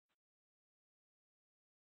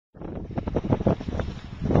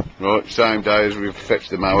Right, same day as we've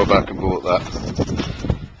fetched the mower back and bought that.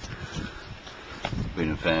 Been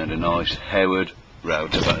and found a nice Howard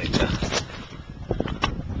rotavator.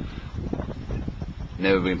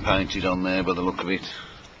 Never been painted on there by the look of it.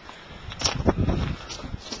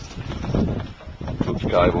 Looks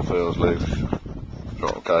cable feels loose.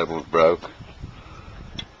 Throttle cable's broke.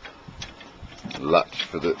 Latch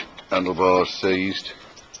for the handlebars seized.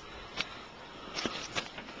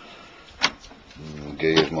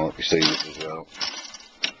 Gears might be seized as well.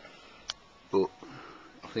 But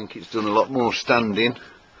I think it's done a lot more standing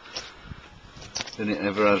than it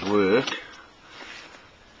ever has work.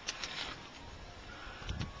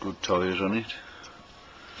 Good tyres on it.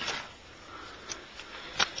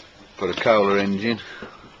 Got a Kohler engine.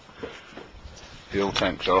 Fuel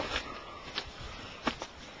tank's off.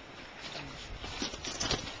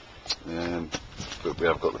 But we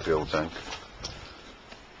have got the fuel tank.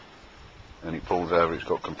 And it pulls over, it's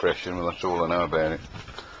got compression. Well, that's all I know about it.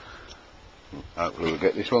 Hopefully we'll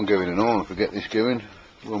get this one going and all. If we get this going,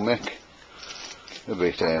 we'll make a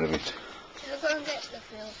bit out of it. We'll go and get the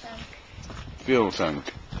fuel tank. Fuel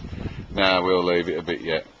tank? Nah, we'll leave it a bit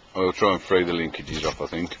yet. We'll try and free the linkages off, I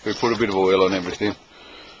think. If we put a bit of oil on everything,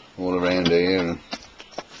 all around here and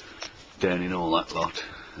down in all that lot,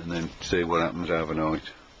 and then see what happens overnight.